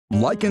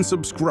Like and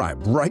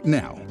subscribe right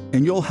now,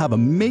 and you'll have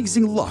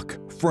amazing luck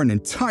for an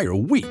entire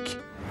week.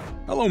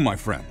 Hello, my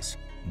friends.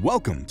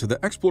 Welcome to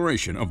the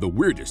exploration of the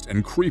weirdest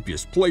and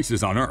creepiest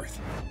places on Earth.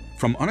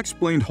 From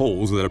unexplained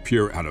holes that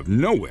appear out of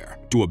nowhere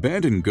to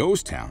abandoned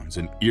ghost towns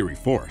and eerie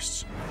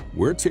forests,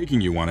 we're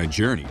taking you on a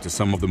journey to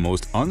some of the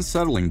most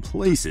unsettling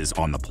places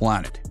on the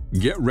planet.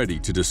 Get ready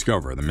to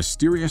discover the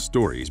mysterious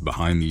stories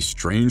behind these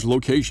strange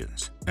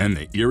locations and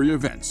the eerie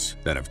events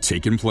that have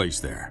taken place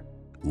there.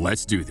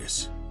 Let's do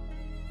this.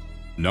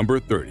 Number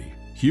 30.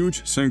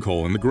 Huge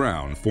sinkhole in the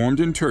ground formed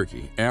in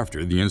Turkey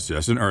after the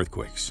incessant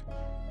earthquakes.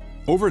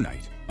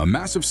 Overnight, a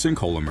massive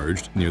sinkhole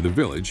emerged near the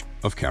village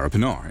of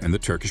Karapinar in the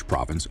Turkish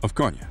province of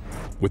Konya.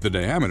 With a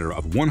diameter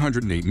of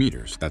 108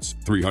 meters, that's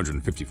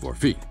 354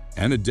 feet,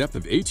 and a depth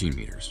of 18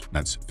 meters,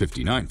 that's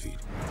 59 feet,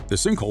 the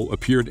sinkhole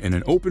appeared in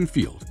an open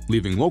field,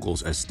 leaving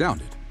locals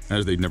astounded,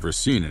 as they'd never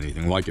seen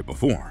anything like it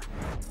before.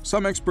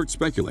 Some experts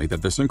speculate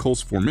that the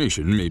sinkhole's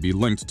formation may be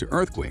linked to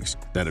earthquakes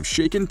that have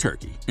shaken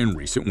Turkey in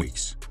recent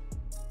weeks.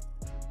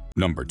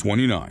 Number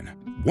 29.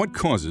 What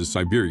causes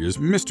Siberia's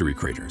mystery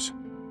craters?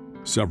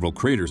 Several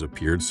craters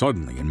appeared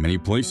suddenly in many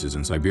places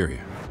in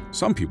Siberia.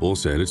 Some people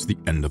said it's the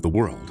end of the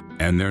world,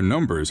 and their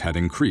numbers had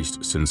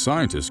increased since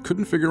scientists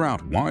couldn't figure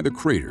out why the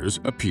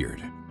craters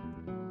appeared.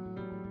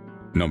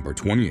 Number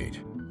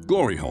 28.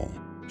 Glory hole.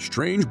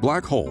 Strange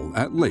black hole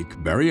at Lake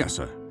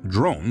Berryessa.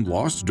 Drone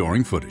lost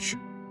during footage.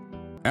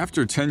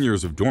 After 10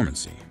 years of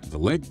dormancy, the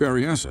Lake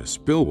Berryessa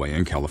spillway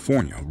in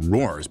California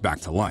roars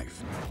back to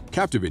life,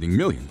 captivating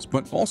millions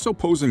but also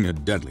posing a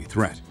deadly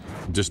threat.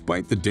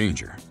 Despite the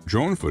danger,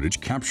 drone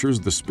footage captures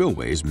the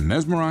spillway's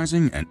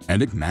mesmerizing and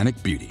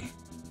enigmatic beauty.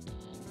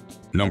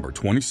 Number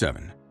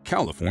 27.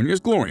 California's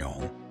Glory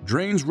Hole.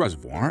 Drains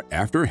reservoir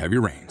after heavy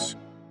rains.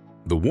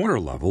 The water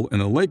level in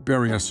the Lake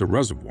Berryessa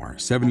Reservoir,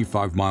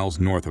 75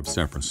 miles north of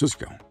San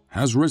Francisco,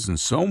 has risen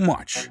so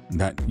much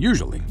that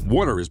usually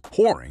water is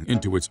pouring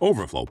into its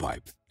overflow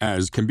pipe,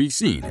 as can be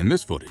seen in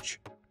this footage.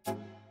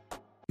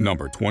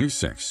 Number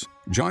 26.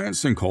 Giant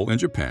sinkhole in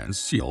Japan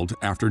sealed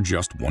after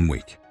just 1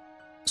 week.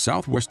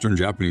 Southwestern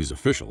Japanese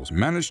officials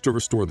managed to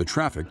restore the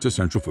traffic to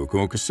central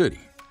Fukuoka City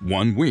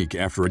 1 week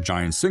after a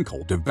giant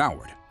sinkhole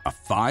devoured a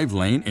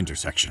 5-lane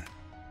intersection.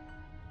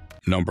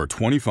 Number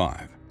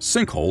 25.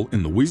 Sinkhole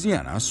in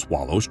Louisiana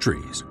swallows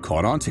trees,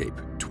 caught on tape,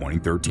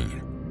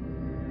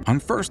 2013. On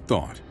first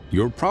thought,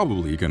 you're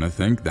probably going to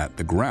think that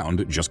the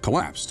ground just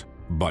collapsed,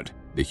 but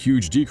the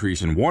huge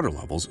decrease in water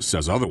levels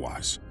says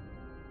otherwise.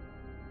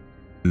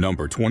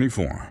 Number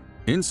 24.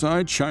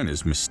 Inside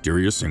China's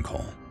mysterious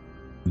sinkhole.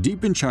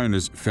 Deep in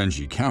China's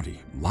Fenji County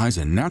lies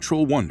a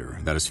natural wonder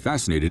that has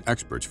fascinated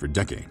experts for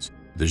decades.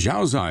 The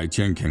Zhaozhai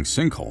Tianking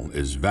sinkhole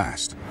is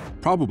vast,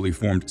 probably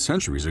formed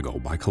centuries ago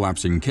by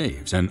collapsing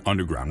caves and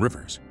underground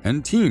rivers,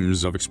 and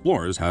teams of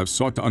explorers have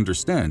sought to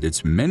understand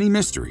its many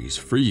mysteries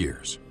for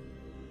years.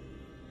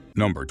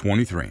 Number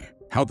 23.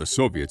 How the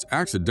Soviets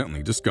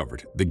accidentally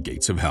discovered the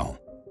gates of hell.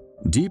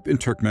 Deep in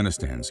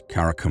Turkmenistan's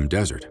Karakum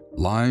Desert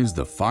lies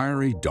the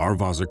fiery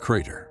Darvaza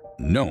crater,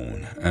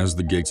 known as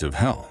the Gates of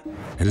Hell.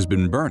 It has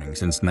been burning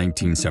since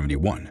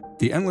 1971.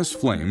 The endless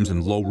flames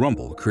and low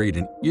rumble create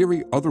an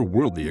eerie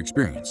otherworldly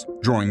experience,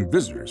 drawing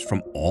visitors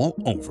from all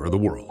over the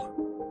world.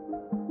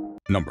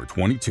 Number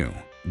 22.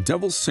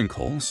 Devil's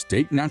Sinkhole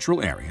State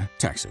Natural Area,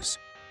 Texas.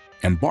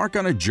 Embark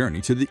on a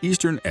journey to the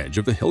eastern edge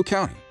of the Hill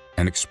Country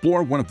and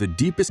explore one of the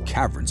deepest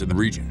caverns in the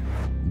region.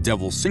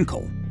 Devil's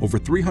Sinkhole, over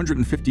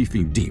 350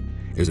 feet deep,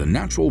 is a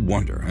natural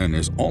wonder and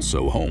is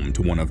also home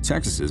to one of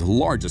Texas's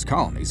largest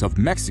colonies of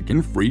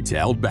Mexican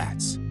free-tailed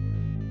bats.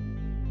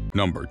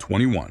 Number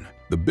 21.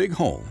 The Big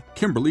Hole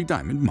Kimberley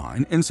Diamond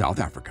Mine in South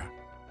Africa.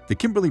 The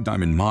Kimberley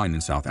Diamond Mine in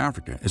South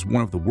Africa is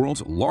one of the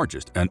world's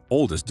largest and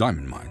oldest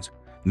diamond mines,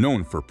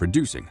 known for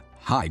producing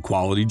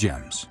high-quality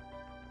gems.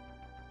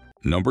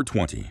 Number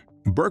 20.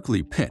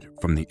 Berkeley Pit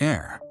from the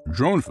air.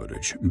 Drone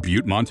footage,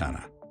 Butte,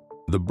 Montana.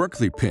 The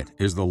Berkeley Pit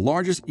is the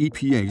largest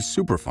EPA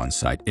Superfund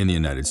site in the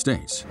United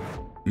States,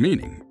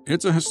 meaning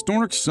it's a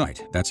historic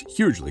site that's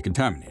hugely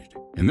contaminated.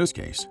 In this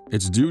case,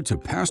 it's due to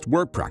past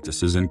work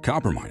practices in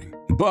copper mining.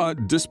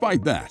 But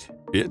despite that,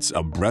 it's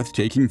a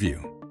breathtaking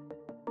view.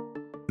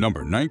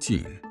 Number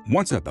 19.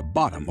 What's at the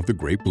bottom of the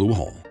Great Blue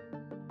Hole?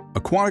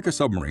 Aquatica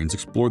submarines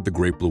explored the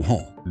Great Blue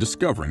Hole,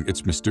 discovering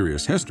its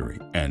mysterious history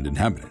and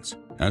inhabitants,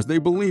 as they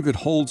believe it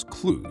holds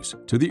clues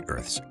to the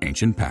Earth's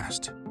ancient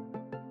past.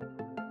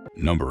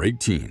 Number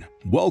 18.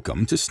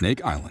 Welcome to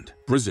Snake Island,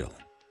 Brazil.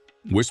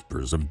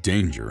 Whispers of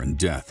danger and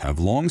death have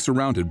long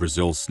surrounded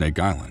Brazil's Snake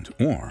Island,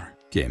 or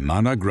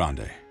Queimada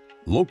Grande.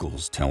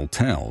 Locals tell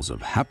tales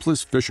of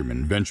hapless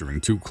fishermen venturing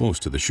too close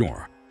to the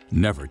shore,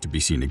 never to be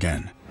seen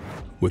again.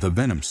 With a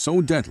venom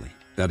so deadly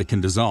that it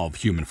can dissolve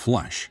human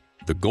flesh,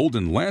 the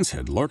golden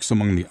lancehead lurks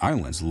among the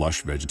island's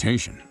lush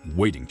vegetation,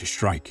 waiting to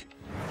strike.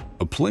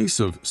 A place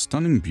of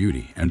stunning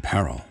beauty and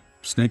peril,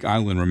 Snake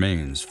Island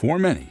remains, for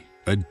many,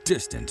 a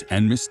distant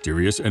and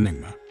mysterious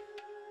enigma.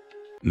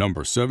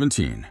 Number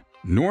 17.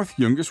 North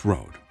Yungas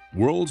Road,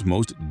 world's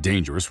most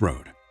dangerous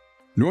road.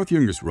 North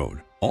Yungas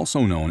Road,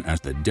 also known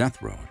as the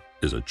Death Road,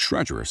 is a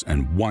treacherous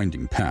and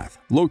winding path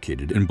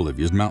located in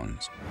Bolivia's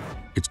mountains.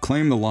 It's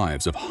claimed the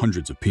lives of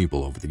hundreds of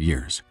people over the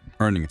years,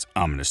 earning its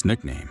ominous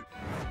nickname.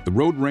 The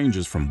road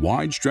ranges from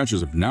wide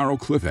stretches of narrow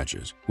cliff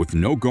edges with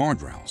no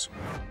guardrails.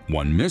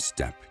 One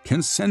misstep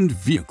can send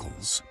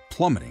vehicles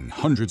plummeting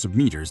hundreds of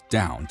meters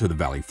down to the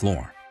valley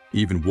floor.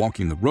 Even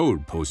walking the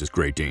road poses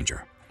great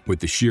danger, with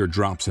the sheer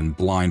drops and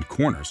blind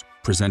corners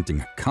presenting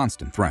a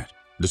constant threat.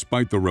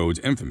 Despite the road's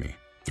infamy,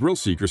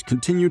 thrill-seekers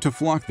continue to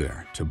flock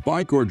there to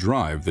bike or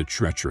drive the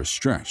treacherous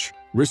stretch,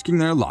 risking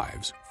their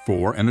lives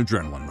for an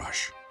adrenaline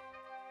rush.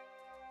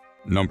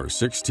 Number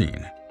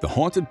 16. The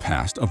haunted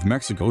past of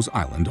Mexico's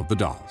Island of the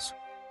Dolls.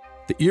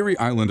 The eerie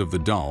Island of the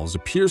Dolls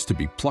appears to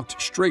be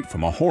plucked straight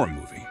from a horror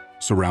movie,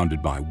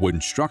 surrounded by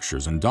wooden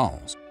structures and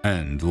dolls,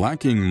 and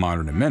lacking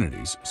modern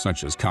amenities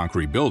such as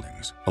concrete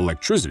buildings,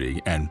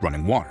 electricity, and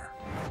running water.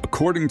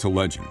 According to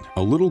legend,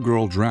 a little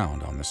girl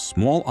drowned on this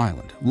small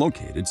island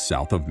located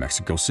south of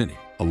Mexico City.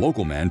 A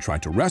local man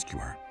tried to rescue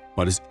her,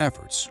 but his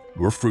efforts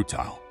were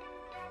futile.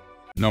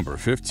 Number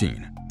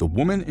 15. The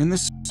Woman in the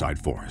Suicide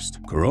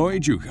Forest,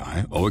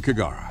 Kuroi-jukai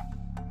Oikagara.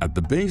 At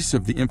the base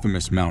of the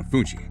infamous Mount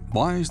Fuji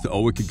lies the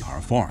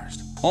Oikagara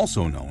Forest,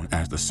 also known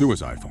as the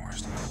Suicide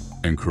Forest.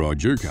 In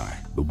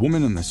Kuroi-jukai, the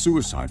woman in the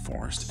Suicide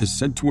Forest is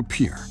said to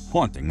appear,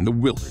 haunting the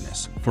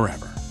wilderness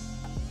forever.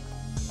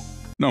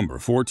 Number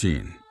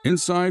 14.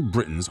 Inside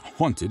Britain's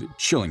haunted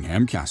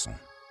Chillingham Castle.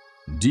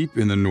 Deep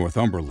in the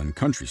Northumberland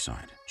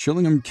countryside,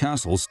 Chillingham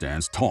Castle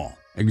stands tall,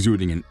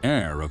 exuding an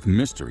air of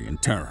mystery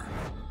and terror.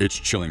 Its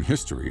chilling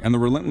history and the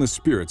relentless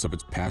spirits of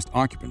its past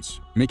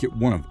occupants make it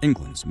one of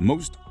England's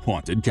most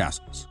haunted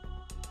castles.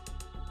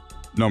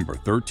 Number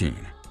 13.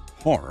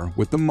 Horror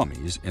with the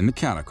Mummies in the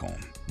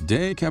Catacomb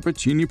dei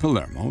Cappuccini,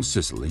 Palermo,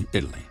 Sicily,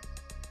 Italy.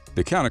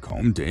 The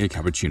Catacomb dei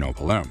Cappuccini,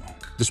 Palermo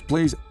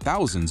displays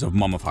thousands of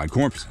mummified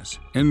corpses,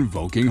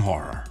 invoking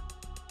horror.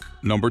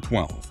 Number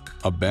 12.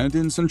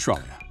 Abandoned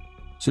Centralia.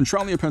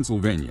 Centralia,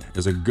 Pennsylvania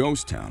is a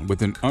ghost town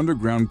with an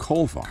underground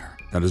coal fire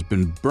that has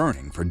been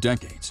burning for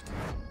decades,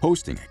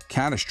 posing a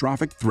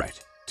catastrophic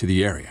threat to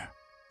the area.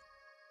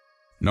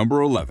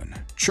 Number 11.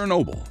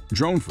 Chernobyl.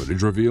 Drone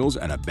footage reveals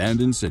an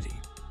abandoned city.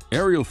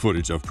 Aerial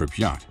footage of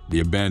Pripyat, the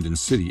abandoned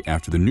city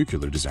after the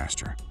nuclear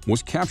disaster,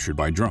 was captured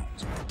by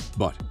drones.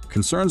 But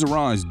concerns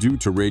arise due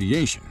to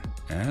radiation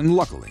and,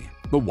 luckily,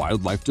 the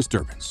wildlife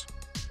disturbance.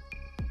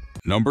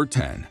 Number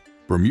 10.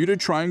 Bermuda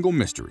Triangle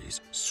Mysteries,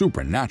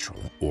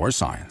 Supernatural or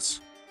Science.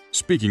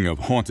 Speaking of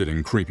haunted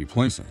and creepy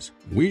places,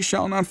 we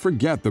shall not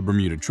forget the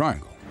Bermuda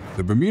Triangle.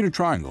 The Bermuda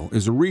Triangle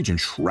is a region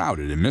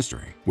shrouded in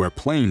mystery, where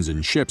planes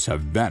and ships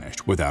have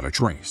vanished without a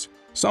trace.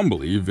 Some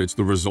believe it's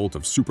the result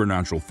of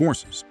supernatural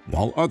forces,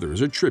 while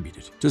others attribute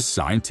it to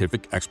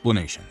scientific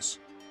explanations.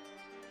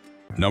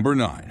 Number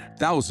 9.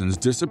 Thousands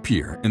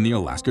disappear in the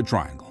Alaska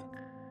Triangle.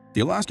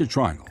 The Alaska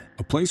Triangle,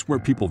 a place where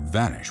people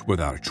vanish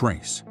without a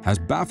trace, has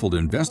baffled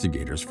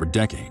investigators for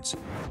decades.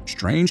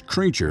 Strange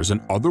creatures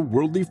and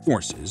otherworldly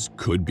forces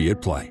could be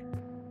at play.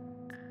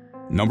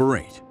 Number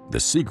 8. The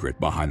secret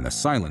behind the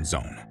Silent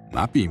Zone,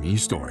 Mapimi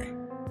story.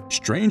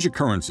 Strange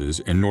occurrences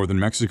in northern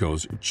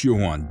Mexico's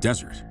Chihuahuan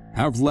Desert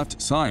have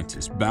left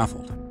scientists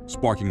baffled,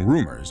 sparking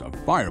rumors of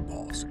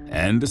fireballs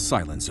and a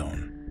silent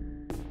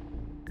zone.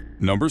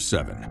 Number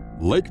 7.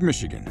 Lake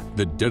Michigan,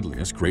 the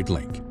deadliest Great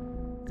Lake.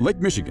 Lake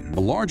Michigan,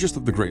 the largest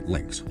of the Great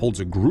Lakes, holds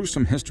a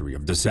gruesome history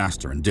of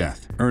disaster and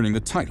death, earning the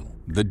title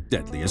the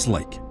deadliest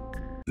lake.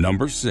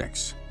 Number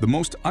 6. The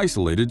most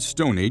isolated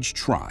Stone Age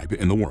tribe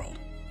in the world.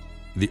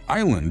 The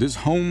island is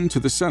home to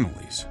the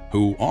Sentinels,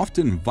 who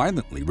often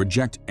violently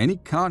reject any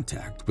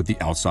contact with the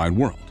outside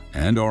world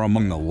and are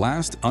among the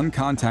last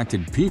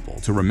uncontacted people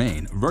to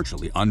remain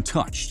virtually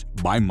untouched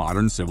by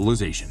modern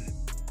civilization.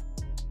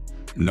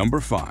 Number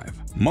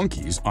 5.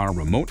 Monkeys on a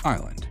remote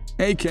island,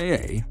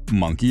 aka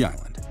Monkey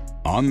Island.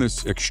 On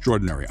this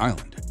extraordinary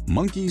island,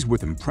 monkeys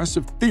with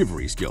impressive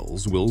thievery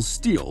skills will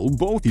steal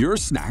both your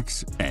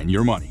snacks and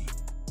your money.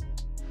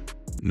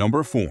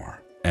 Number 4.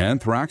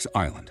 Anthrax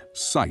Island,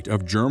 site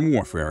of germ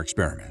warfare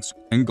experiments,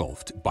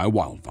 engulfed by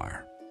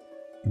wildfire.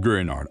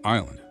 Grenard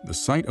Island, the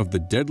site of the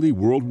deadly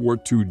World War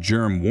II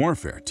germ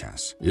warfare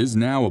tests, is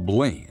now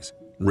ablaze,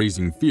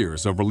 raising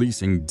fears of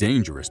releasing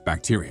dangerous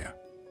bacteria.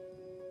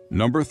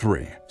 Number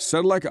 3.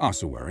 Sedlec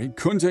Ossuary,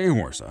 Kutná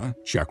Hora,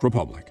 Czech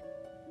Republic.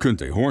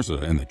 Kutná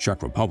Hora in the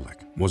Czech Republic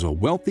was a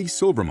wealthy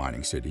silver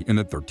mining city in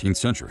the 13th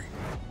century.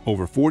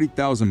 Over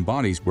 40,000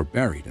 bodies were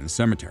buried in the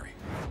cemetery.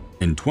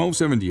 In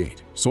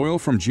 1278, soil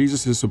from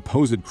Jesus'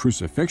 supposed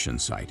crucifixion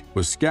site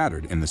was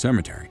scattered in the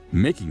cemetery,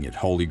 making it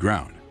holy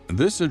ground.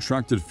 This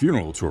attracted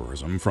funeral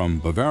tourism from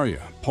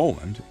Bavaria,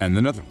 Poland, and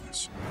the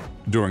Netherlands.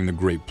 During the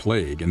Great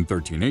Plague in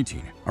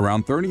 1318,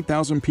 around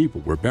 30,000 people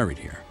were buried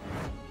here.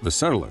 The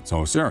Sedlec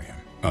Ossuarium,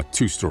 a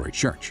two-story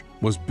church,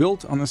 was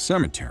built on the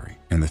cemetery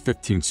in the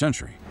 15th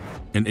century.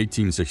 In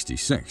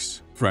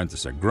 1866,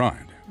 František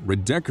Grind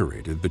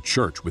redecorated the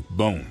church with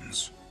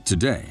bones.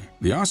 Today,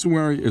 the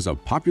ossuary is a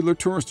popular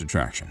tourist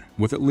attraction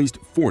with at least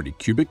 40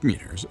 cubic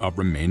meters of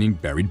remaining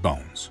buried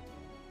bones.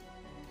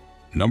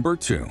 Number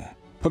 2.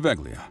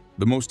 Poveglia,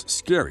 the most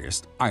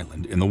scariest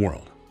island in the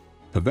world.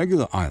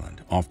 Poveglia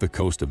Island, off the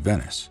coast of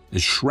Venice,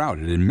 is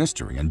shrouded in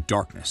mystery and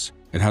darkness.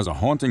 It has a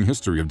haunting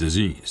history of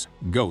disease,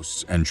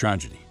 ghosts, and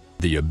tragedy.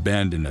 The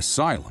abandoned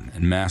asylum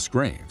and mass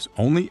graves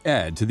only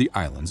add to the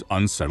island's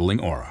unsettling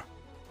aura.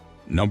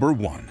 Number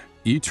 1.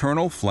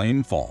 Eternal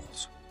Flame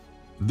Falls.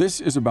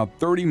 This is about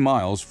 30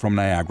 miles from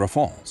Niagara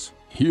Falls.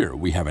 Here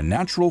we have a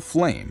natural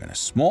flame in a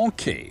small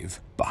cave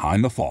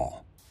behind the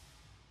fall.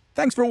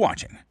 Thanks for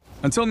watching.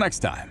 Until next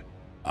time,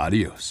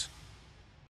 adios.